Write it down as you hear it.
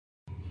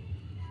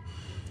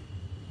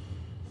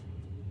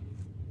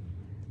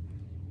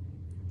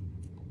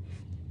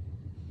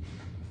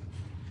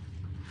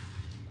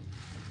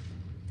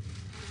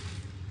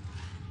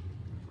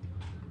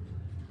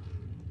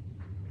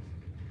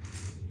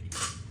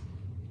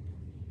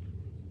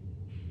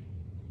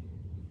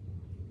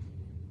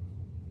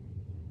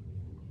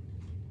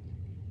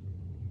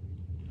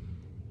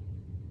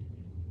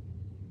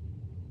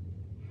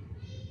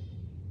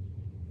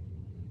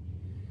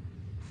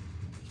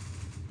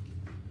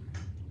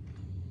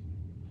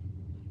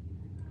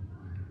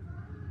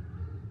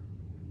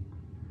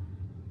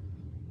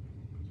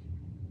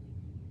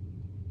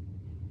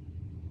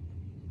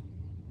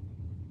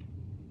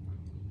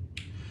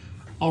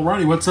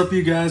Alrighty, what's up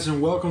you guys,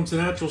 and welcome to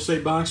Natural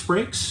State Box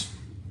Breaks.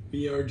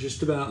 We are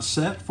just about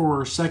set for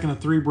our second of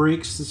three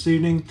breaks this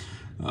evening.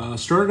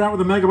 Started out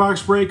with a mega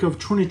box break of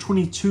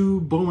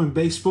 2022 Bowman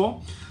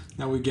Baseball.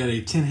 Now we get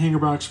a 10 hanger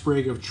box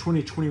break of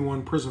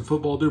 2021 Prizm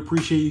Football. Do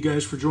appreciate you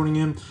guys for joining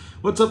in.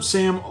 What's up,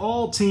 Sam?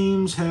 All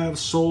teams have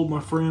sold, my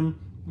friend.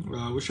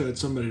 I wish I had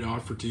somebody to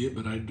offer to you,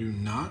 but I do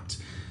not.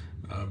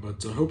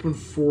 But hoping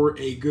for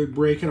a good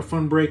break and a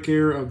fun break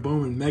here of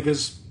Bowman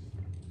Megas.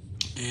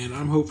 And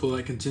I'm hopeful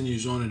that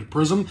continues on into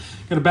Prizm.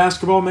 Got a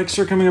basketball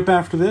mixer coming up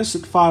after this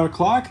at 5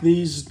 o'clock.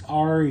 These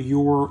are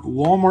your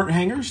Walmart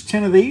hangers,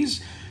 10 of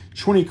these.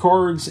 20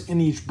 cards in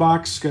each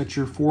box. Got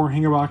your 4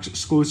 hanger box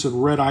exclusive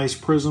red ice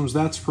Prizms.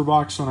 That's per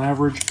box on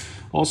average.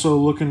 Also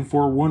looking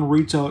for 1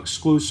 retail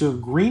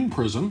exclusive green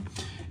Prizm.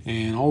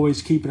 And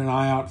always keeping an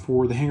eye out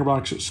for the hanger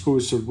box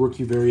exclusive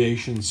rookie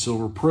variation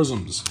silver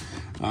Prizms.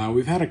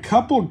 We've had a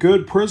couple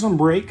good Prizm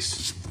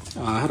breaks.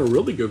 I had a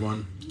really good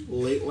one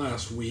late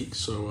last week,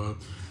 so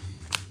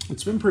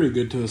it's been pretty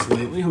good to us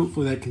lately.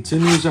 Hopefully that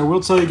continues. I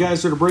will tell you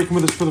guys that are breaking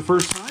with us for the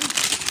first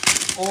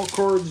time, all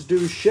cards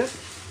do ship.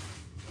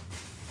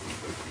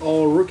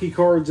 All rookie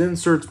cards,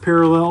 inserts,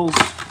 parallels,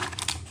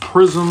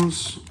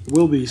 Prizms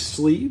will be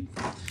sleeved,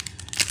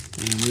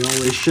 and we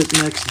always ship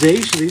next day,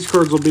 so these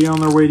cards will be on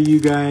their way to you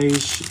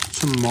guys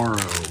tomorrow.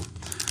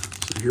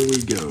 So here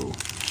we go.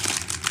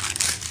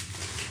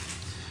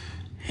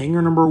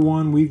 Hanger number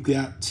 1, we've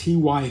got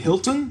T.Y.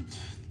 Hilton.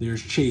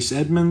 There's Chase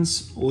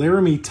Edmonds,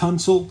 Laramie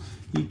Tunsil.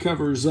 He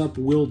covers up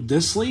Will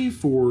Dissly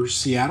for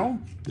Seattle.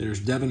 There's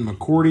Devin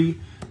McCourty.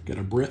 Got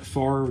a Brett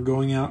Favre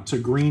going out to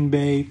Green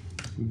Bay.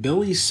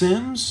 Billy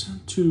Sims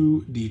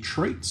to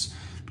Detroit.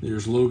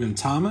 There's Logan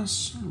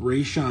Thomas,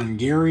 Rashawn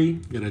Gary.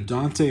 Got a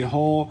Dante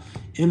Hall.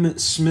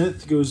 Emmitt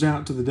Smith goes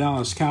out to the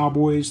Dallas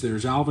Cowboys.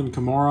 There's Alvin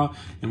Kamara.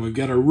 And we've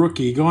got a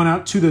rookie going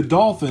out to the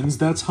Dolphins.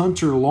 That's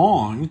Hunter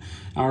Long.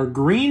 Our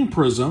green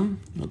Prizm,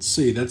 let's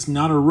see, that's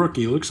not a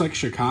rookie. Looks like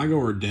Chicago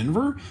or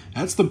Denver.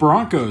 That's the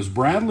Broncos.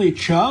 Bradley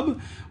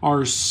Chubb.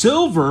 Our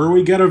silver,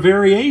 we got a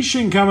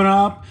variation coming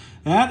up.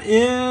 That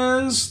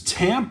is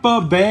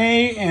Tampa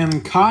Bay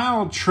and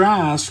Kyle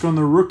Trask on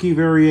the rookie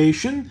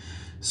variation.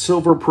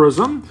 Silver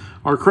Prizm.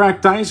 Our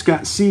cracked ice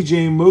got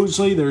C.J.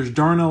 Mosley. There's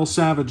Darnell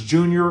Savage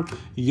Jr.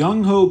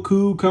 Young Ho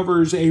Koo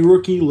covers a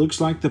rookie.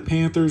 Looks like the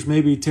Panthers,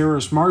 maybe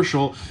Terrace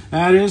Marshall.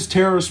 That is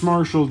Terrace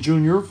Marshall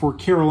Jr. for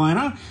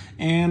Carolina.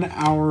 And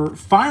our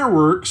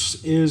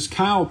fireworks is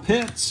Kyle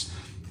Pitts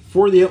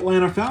for the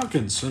Atlanta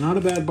Falcons. So not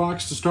a bad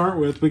box to start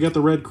with. We got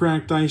the red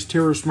cracked ice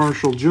Terrace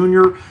Marshall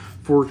Jr.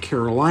 for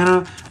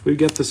Carolina. We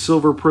got the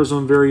silver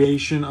Prizm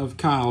variation of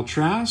Kyle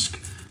Trask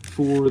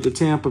for the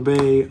Tampa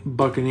Bay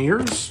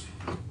Buccaneers.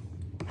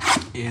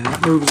 And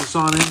that moves us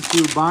on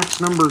into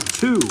box number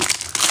 2.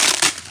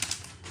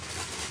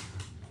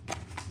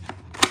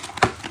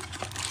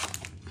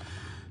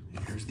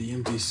 Here's the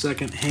empty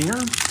second hanger.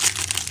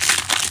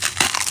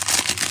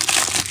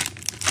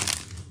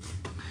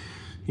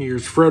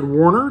 Here's Fred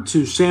Warner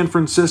to San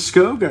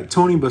Francisco. Got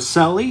Tony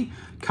Baselli.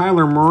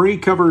 Kyler Murray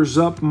covers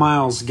up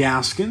Myles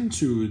Gaskin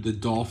to the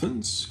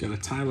Dolphins. Got a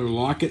Tyler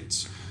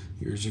Lockett.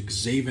 Here's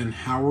Xavier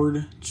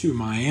Howard to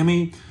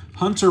Miami.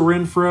 Hunter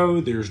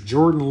Renfrow. There's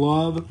Jordan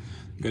Love.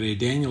 Got a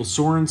Daniel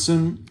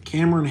Sorensen.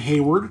 Cameron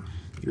Hayward.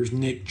 There's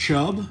Nick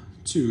Chubb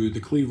to the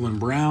Cleveland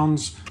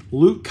Browns.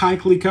 Luke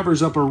Kuechly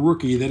covers up a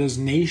rookie. That is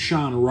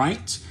Nashawn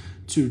Wright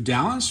to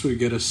Dallas. We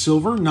get a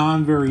silver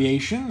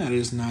non-variation. That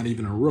is not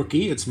even a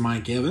rookie. It's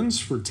Mike Evans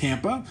for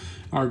Tampa.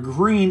 Our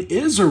green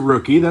is a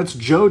rookie. That's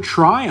Joe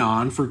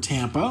Tryon for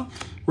Tampa.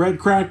 Red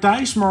cracked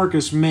ice,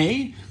 Marcus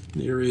May.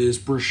 There is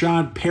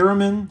Brashad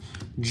Perriman,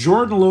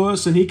 Jordan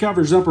Lewis, and he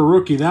covers up a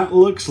rookie. That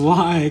looks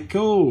like,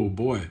 oh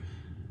boy,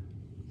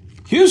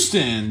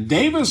 Houston,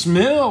 Davis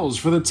Mills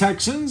for the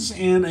Texans,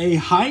 and a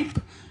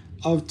hype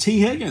of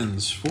T.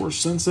 Higgins for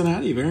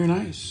Cincinnati. Very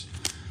nice.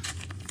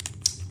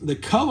 The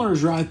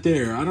colors right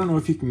there, I don't know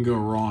if you can go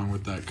wrong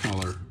with that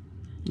color,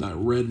 that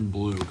red and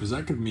blue, because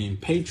that could mean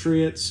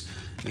Patriots.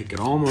 It could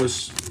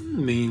almost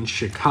mean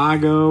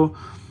Chicago.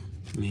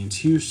 It means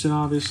Houston,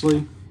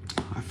 obviously.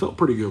 I felt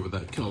pretty good with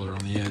that color on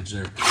the edge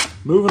there.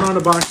 Moving on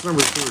to box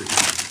number 3.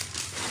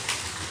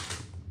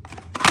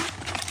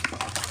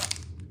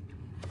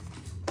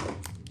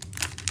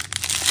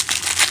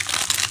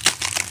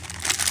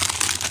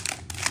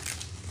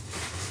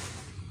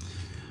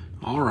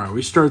 All right,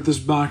 we start this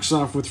box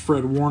off with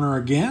Fred Warner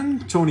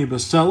again. Tony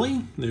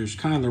Baselli. There's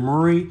Kyler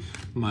Murray.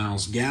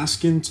 Myles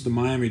Gaskin to the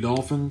Miami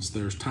Dolphins.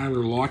 There's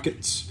Tyler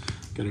Lockett.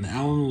 Got an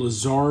Alan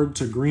Lazard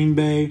to Green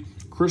Bay.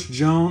 Chris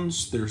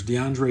Jones. There's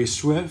DeAndre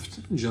Swift.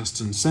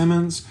 Justin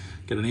Simmons.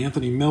 Got an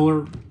Anthony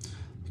Miller.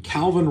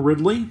 Calvin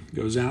Ridley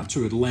goes out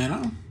to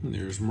Atlanta. And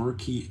there's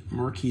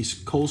Marquise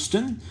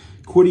Colston.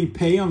 Kwity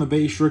Paye on the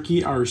base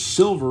rookie. Our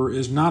silver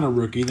is not a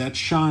rookie. That's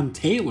Sean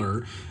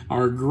Taylor.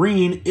 Our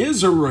green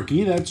is a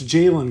rookie. That's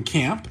Jalen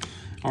Camp.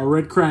 Our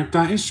red cracked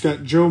ice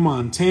got Joe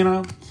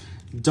Montana.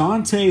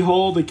 Dante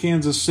Hall to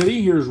Kansas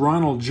City. Here's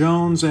Ronald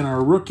Jones. And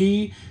our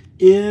rookie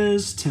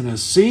is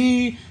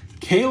Tennessee.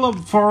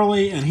 Caleb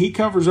Farley, and he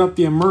covers up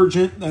the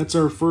emergent. That's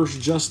our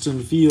first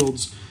Justin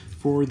Fields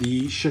for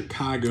the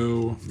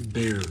Chicago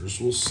Bears.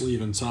 We'll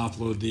sleeve and top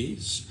load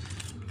these.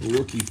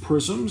 Rookie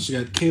Prizms.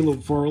 You got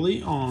Caleb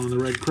Farley on the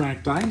red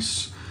cracked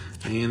ice.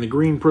 And the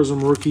green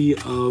Prizm rookie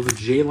of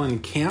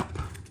Jalen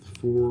Camp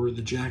for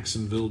the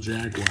Jacksonville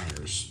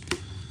Jaguars.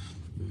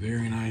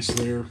 Very nice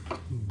there.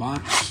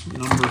 Box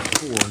number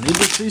 4. Need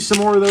to see some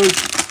more of those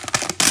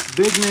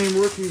big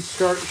name rookies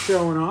start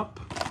showing up.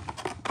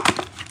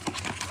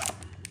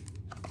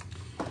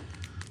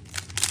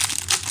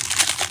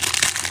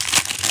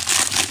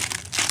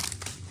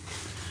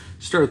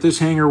 Start this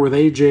hanger with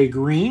A.J.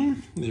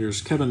 Green.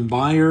 There's Kevin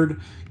Byard.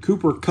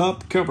 Cooper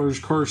Kupp covers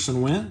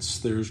Carson Wentz.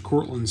 There's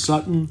Cortland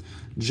Sutton.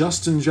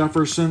 Justin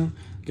Jefferson.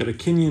 Got a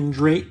Kenyon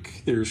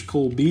Drake. There's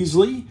Cole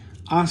Beasley.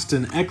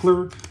 Austin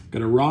Eckler.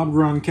 Got a Rob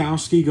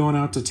Gronkowski going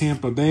out to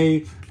Tampa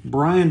Bay.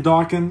 Brian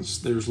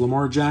Dawkins. There's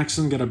Lamar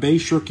Jackson. Got a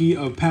base rookie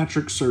of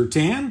Patrick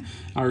Surtain.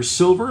 Our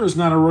silver is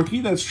not a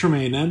rookie. That's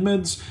Tremaine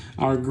Edmonds.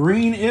 Our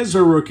green is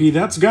a rookie.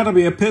 That's got to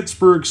be a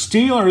Pittsburgh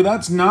Steeler.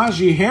 That's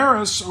Najee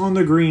Harris on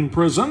the green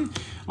Prizm.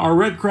 Our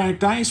red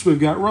cracked ice, we've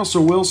got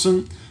Russell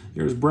Wilson.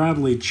 There's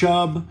Bradley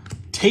Chubb.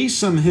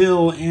 Taysom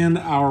Hill, and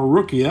our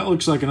rookie. That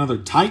looks like another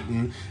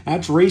Titan.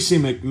 That's Racey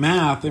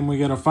McMath, and we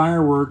got a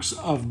fireworks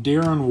of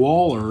Darren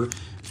Waller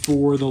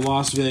for the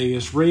Las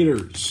Vegas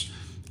Raiders.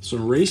 So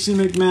Racey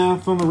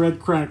McMath on the red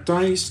cracked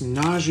ice,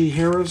 Najee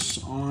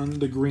Harris on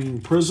the green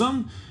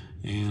Prizm,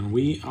 and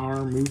we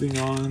are moving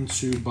on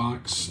to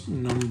box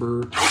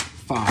number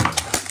 5.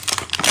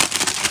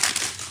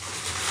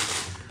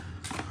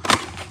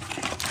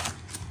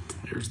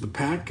 Here's the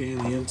pack and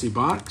the empty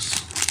box.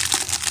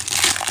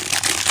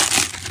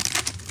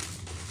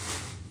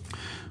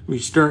 We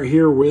start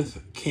here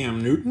with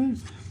Cam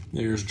Newton.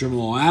 There's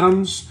Jamal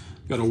Adams.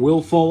 Got a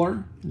Will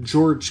Fuller,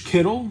 George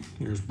Kittle.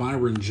 Here's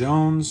Byron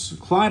Jones,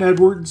 Clyde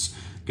Edwards.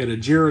 Got a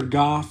Jared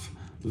Goff,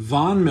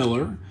 Von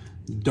Miller,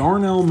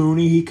 Darnell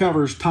Mooney. He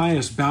covers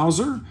Tyus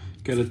Bowser.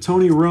 Got a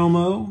Tony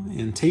Romo,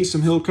 and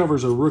Taysom Hill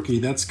covers a rookie.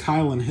 That's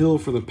Kylan Hill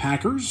for the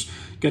Packers.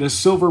 Got a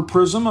silver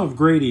Prizm of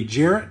Grady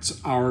Jarrett.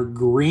 Our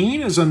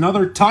green is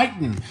another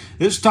Titan.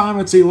 This time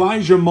it's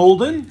Elijah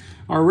Molden.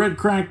 Our red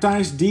cracked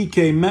ice,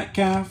 DK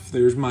Metcalf.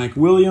 There's Mike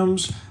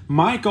Williams,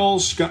 Mike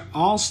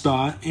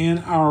Allstott, and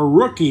our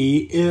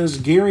rookie is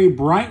Gary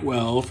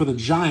Brightwell for the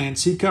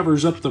Giants. He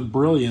covers up the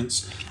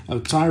brilliance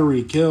of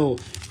Tyreek Hill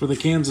for the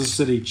Kansas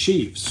City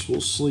Chiefs.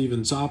 We'll sleeve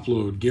and top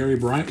load Gary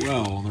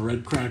Brightwell on the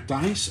red cracked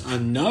ice.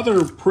 Another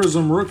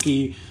Prizm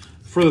rookie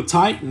for the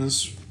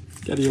Titans.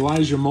 Got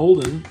Elijah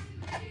Molden.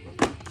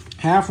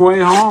 Halfway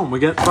home. We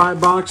got 5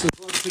 boxes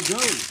left to go.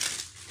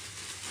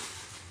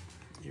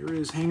 Here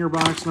is hanger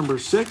box number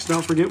 6.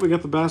 Don't forget, we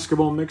got the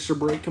basketball mixer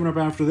break coming up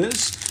after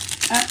this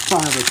at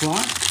 5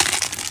 o'clock.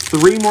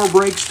 3 more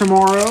breaks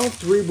tomorrow.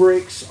 3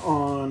 breaks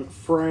on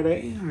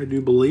Friday, I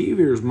do believe.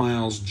 Here's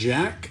Miles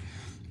Jack.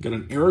 Got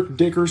an Eric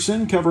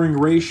Dickerson covering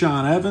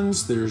Rashawn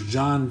Evans. There's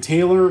John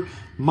Taylor.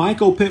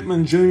 Michael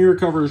Pittman Jr.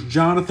 covers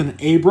Jonathan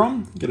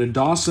Abram. Got a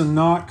Dawson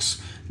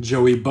Knox.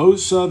 Joey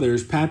Bosa.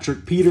 There's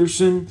Patrick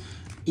Peterson.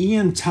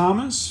 Ian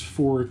Thomas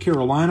for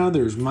Carolina.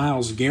 There's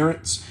Myles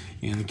Garrett.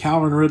 And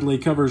Calvin Ridley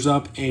covers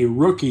up a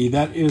rookie.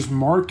 That is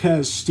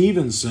Marquez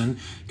Stevenson.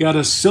 Got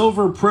a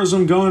silver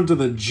Prizm going to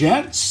the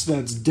Jets.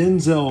 That's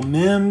Denzel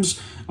Mims.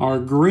 Our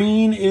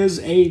green is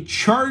a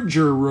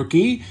Charger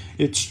rookie.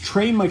 It's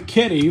Trey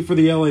McKitty for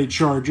the LA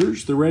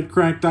Chargers. The red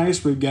cracked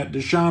ice, we've got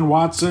Deshaun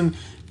Watson,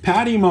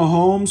 Patty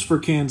Mahomes for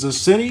Kansas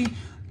City,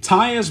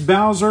 Tyus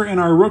Bowser, and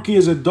our rookie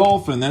is a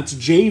Dolphin. That's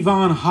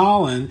Javon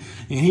Holland,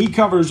 and he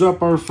covers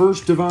up our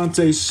first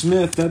Devontae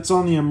Smith. That's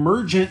on the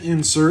emergent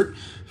insert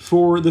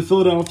for the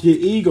Philadelphia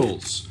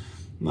Eagles.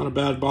 Not a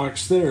bad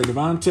box there.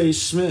 Devontae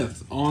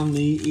Smith on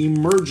the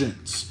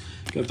emergence.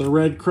 Got the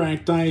red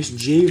cracked ice,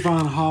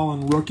 Javon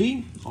Holland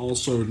rookie.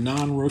 Also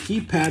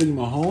non-rookie, Patty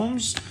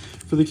Mahomes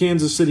for the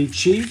Kansas City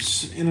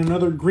Chiefs. And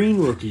another green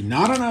rookie.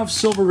 Not enough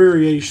silver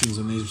variations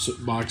in these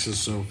boxes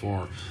so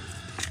far.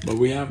 But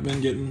we have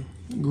been getting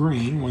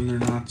green when they're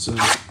not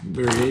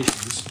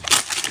variations.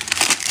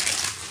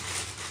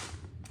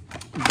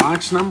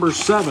 Box number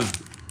 7.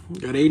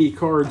 We've got 80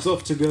 cards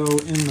left to go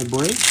in the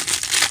break.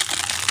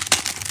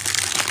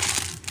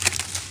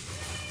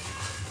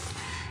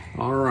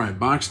 All right,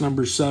 box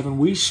number 7.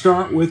 We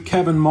start with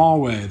Kevin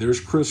Mulway. There's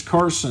Chris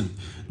Carson.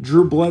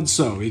 Drew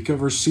Bledsoe. He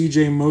covers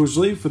C.J.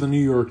 Mosley for the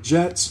New York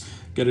Jets.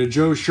 Got a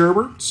Joe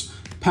Sherberts.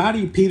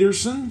 Patty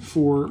Peterson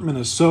for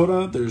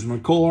Minnesota. There's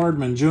Mecole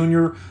Hardman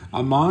Jr.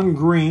 Amon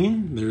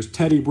Green. There's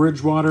Teddy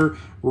Bridgewater.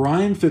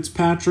 Ryan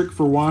Fitzpatrick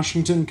for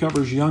Washington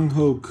covers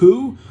Young-Ho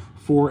Koo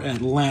for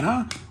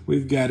Atlanta.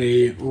 We've got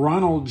a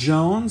Ronald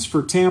Jones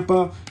for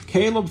Tampa.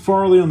 Caleb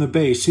Farley on the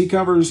base. He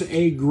covers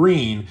a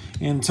green.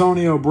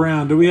 Antonio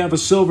Brown. Do we have a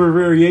silver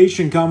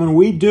variation coming?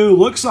 We do.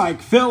 Looks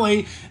like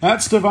Philly.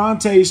 That's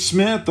Devontae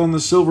Smith on the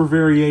silver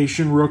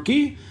variation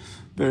rookie.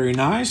 Very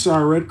nice.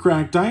 Our red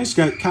cracked ice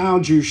got Kyle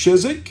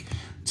Juszczyk.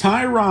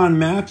 Tyrann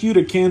Mathieu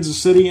to Kansas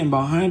City, and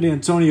behind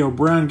Antonio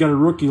Brown got a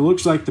rookie.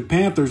 Looks like the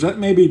Panthers. That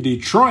may be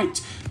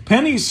Detroit.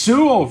 Penny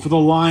Sewell for the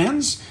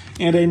Lions,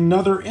 and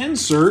another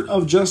insert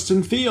of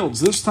Justin Fields.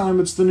 This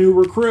time it's the new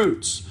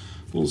recruits.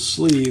 Little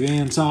sleeve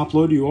and top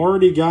load. You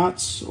already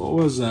got, what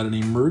was that, an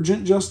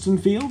emergent Justin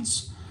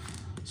Fields?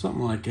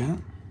 Something like that.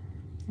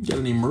 Got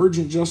an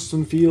emergent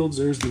Justin Fields.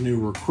 There's the new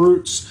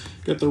recruits.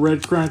 Got the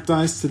red cracked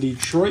ice to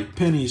Detroit,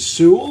 Penny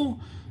Sewell,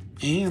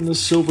 and the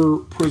silver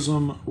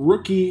Prizm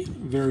rookie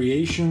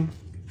variation,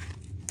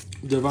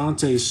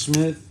 Devontae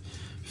Smith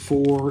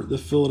for the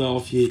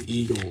Philadelphia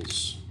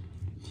Eagles.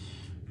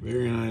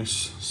 Very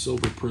nice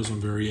silver Prizm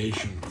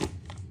variation.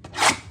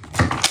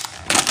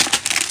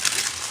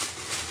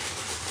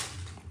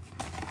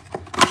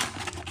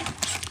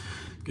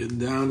 Getting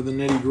down to the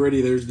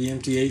nitty-gritty, there's the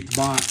empty 8th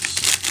box.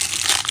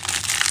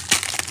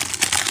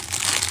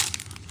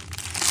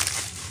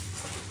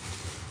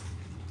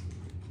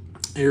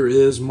 Here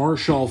is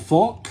Marshall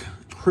Faulk,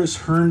 Chris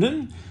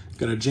Herndon.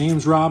 Got a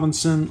James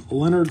Robinson,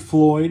 Leonard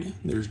Floyd.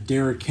 There's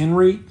Derrick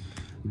Henry,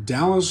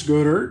 Dallas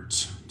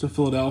Goedert to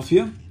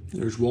Philadelphia.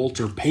 There's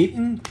Walter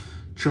Payton,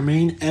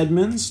 Tremaine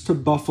Edmonds to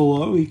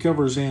Buffalo. He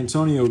covers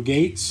Antonio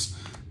Gates.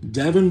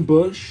 Devin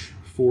Bush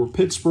for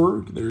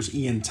Pittsburgh. There's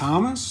Ian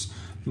Thomas,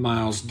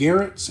 Myles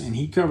Garrett, and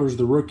he covers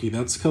the rookie.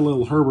 That's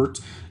Khalil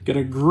Herbert. Got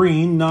a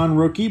green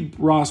non-rookie,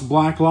 Ross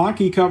Blacklock.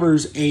 He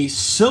covers a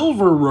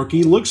silver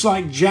rookie. Looks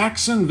like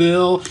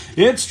Jacksonville.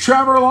 It's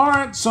Trevor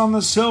Lawrence on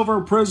the silver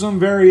Prizm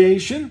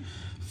variation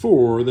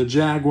for the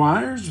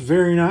Jaguars.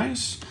 Very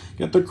nice.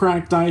 Got the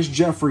cracked ice,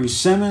 Jeffrey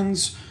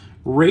Simmons,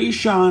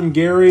 Rashawn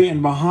Gary,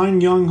 and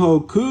behind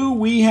Younghoe Koo,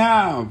 we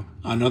have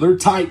another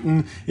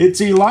Titan.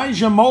 It's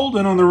Elijah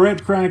Molden on the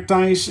red cracked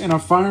ice and a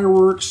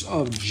fireworks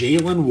of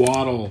Jalen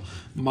Waddle.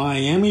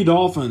 Miami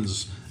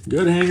Dolphins.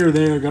 Good hanger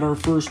there. Got our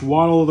first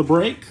Waddle of the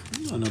break.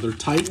 Another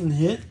Titan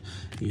hit.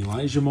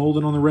 Elijah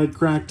Molden on the red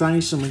cracked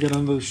ice, and we got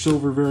another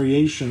silver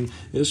variation.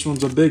 This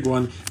one's a big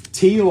one.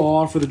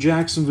 T-Law for the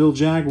Jacksonville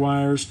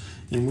Jaguars,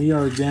 and we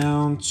are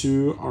down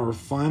to our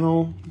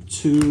final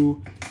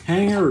 2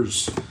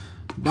 hangers.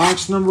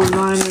 Box number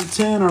 9 and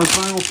 10, our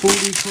final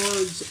 40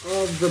 cards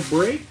of the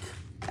break.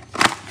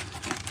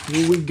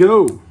 Here we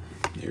go.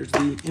 There's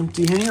the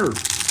empty hanger.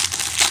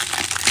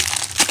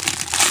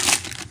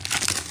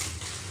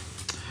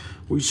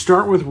 We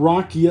start with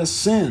Rock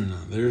Ya-Sin.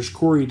 There's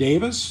Corey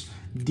Davis.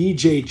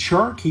 DJ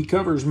Chark, he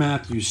covers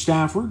Matthew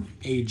Stafford.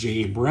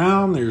 A.J.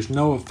 Brown, there's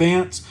Noah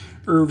Fant.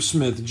 Irv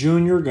Smith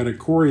Jr., got a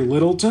Corey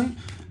Littleton.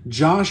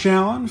 Josh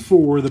Allen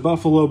for the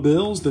Buffalo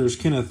Bills. There's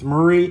Kenneth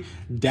Murray.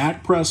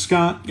 Dak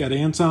Prescott, got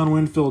Anton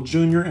Winfield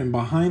Jr., and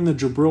behind the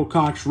Jabril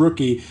Cox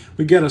rookie,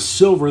 we got a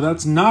silver.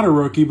 That's not a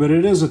rookie, but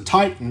it is a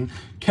Titan.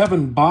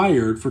 Kevin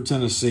Byard for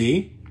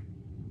Tennessee.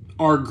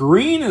 Our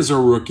green is a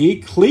rookie,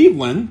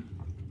 Cleveland.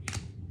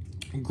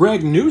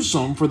 Greg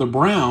Newsome for the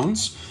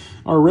Browns.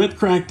 Our red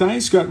cracked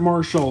ice got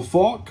Marshall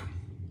Faulk.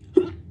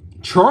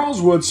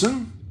 Charles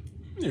Woodson.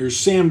 There's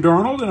Sam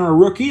Darnold, and our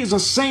rookie is a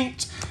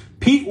Saint,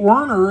 Pete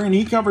Werner, and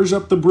he covers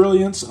up the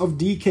brilliance of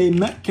DK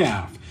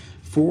Metcalf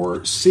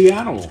for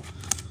Seattle.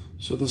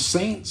 So the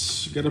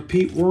Saints got a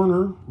Pete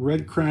Werner,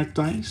 red cracked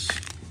ice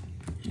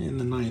in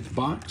the 9th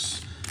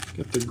box.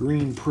 Got the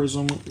green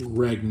Prizm,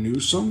 Greg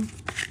Newsome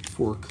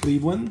for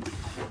Cleveland.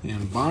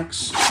 And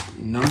box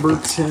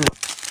number 10.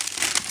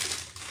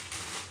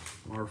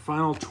 Our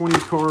final 20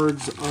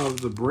 cards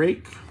of the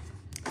break.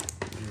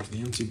 There's the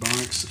empty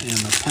box and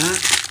the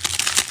pack.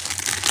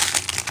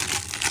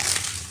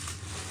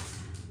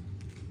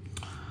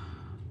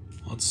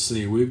 Let's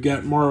see, we've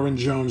got Marvin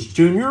Jones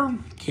Jr.,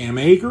 Cam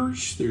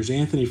Akers, there's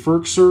Anthony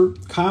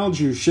Ferkser, Kyle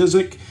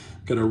Juszczyk,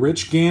 got a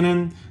Rich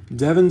Gannon,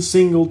 Devin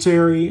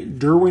Singletary,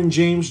 Derwin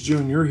James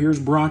Jr., here's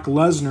Brock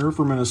Lesnar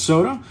for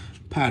Minnesota,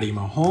 Patty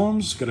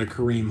Mahomes, got a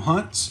Kareem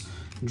Hunt,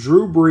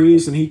 Drew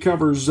Brees, and he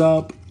covers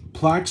up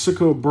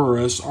Plaxico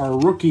Burress. Our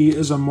rookie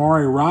is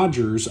Amari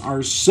Rodgers.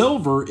 Our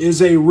silver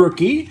is a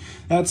rookie.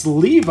 That's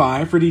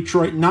Levi for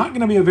Detroit. Not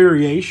going to be a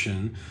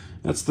variation.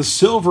 That's the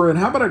silver. And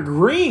how about a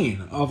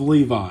green of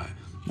Levi?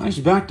 Nice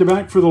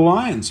back-to-back for the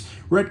Lions.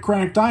 Red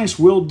cracked ice,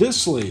 Will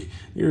Dissly.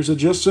 Here's a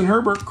Justin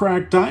Herbert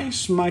cracked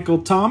ice,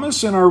 Michael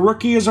Thomas. And our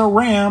rookie is a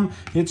Ram.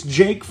 It's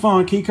Jake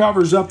Funk. He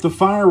covers up the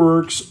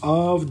fireworks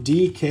of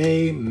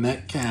DK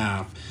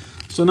Metcalf.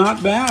 So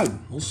not bad.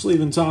 We'll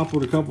sleeve and top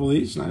with a couple of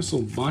these. Nice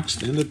little box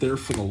to end it there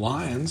for the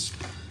Lions.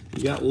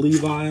 You got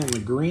Levi on the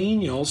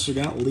green. You also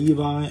got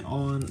Levi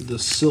on the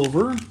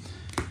silver.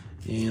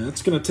 And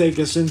that's going to take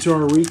us into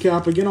our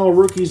recap. Again, all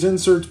rookies,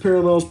 inserts,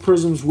 parallels,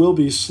 prisms will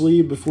be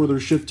sleeved before they're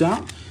shipped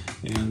out.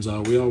 And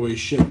we always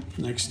ship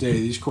next day.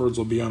 These cards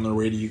will be on their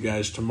way to you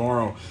guys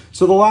tomorrow.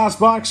 So the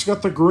last box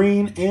got the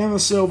green and the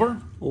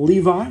silver.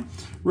 Levi.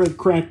 Red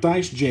cracked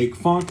ice, Jake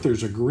Funk.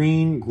 There's a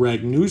green,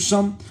 Greg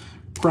Newsome.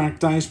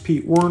 Cracked ice,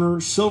 Pete Werner.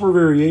 Silver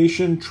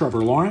variation,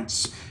 Trevor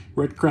Lawrence.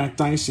 Red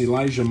cracked ice,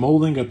 Elijah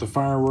Molden. Got the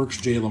fireworks,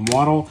 Jalen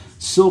Waddle.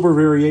 Silver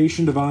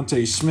variation,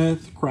 Devontae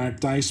Smith.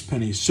 Cracked ice,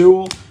 Penny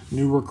Sewell.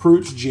 New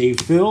recruits, Jay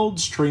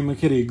Fields. Trey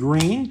McKitty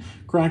Green.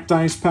 Cracked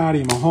ice,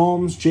 Patty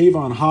Mahomes.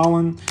 Javon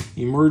Holland.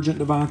 Emergent,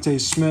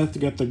 Devontae Smith.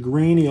 Got the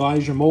green,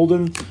 Elijah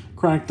Molden.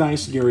 Cracked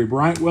ice, Gary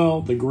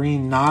Brightwell. The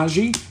green,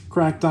 Najee.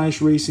 Cracked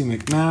Ice, Racey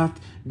McMath.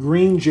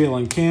 Green,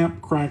 Jalen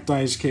Camp. Cracked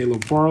Ice,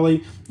 Caleb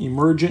Farley.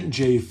 Emergent,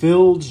 Jay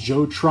Fields.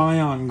 Joe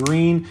Tryon,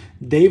 green.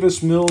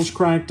 Davis Mills,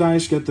 Cracked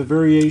Ice. Got the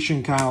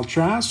variation, Kyle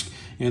Trask.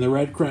 And the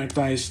red Cracked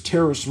Ice,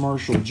 Terrace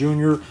Marshall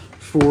Jr.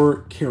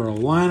 for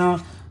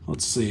Carolina.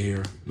 Let's see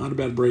here. Not a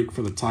bad break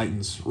for the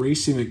Titans.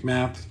 Racey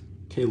McMath,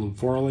 Caleb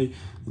Farley.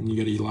 And you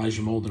got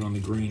Elijah Molden on the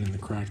green and the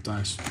Cracked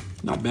Ice.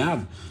 Not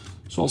bad.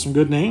 Saw some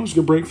good names.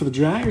 Good break for the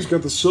Jags.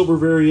 Got the silver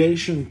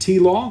variation,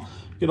 T-Law.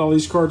 Get all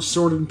these cards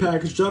sorted and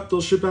packaged up. They'll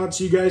ship out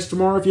to you guys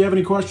tomorrow. If you have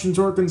any questions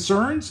or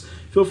concerns,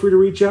 feel free to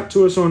reach out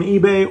to us on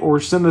eBay or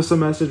send us a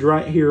message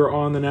right here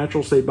on the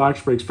Natural State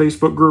Box Breaks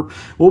Facebook group.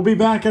 We'll be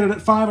back at it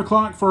at 5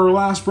 o'clock for our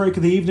last break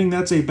of the evening.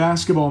 That's a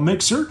basketball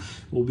mixer.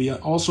 We'll be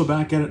also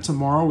back at it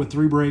tomorrow with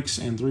 3 breaks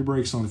and 3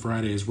 breaks on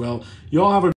Friday as well. You all have a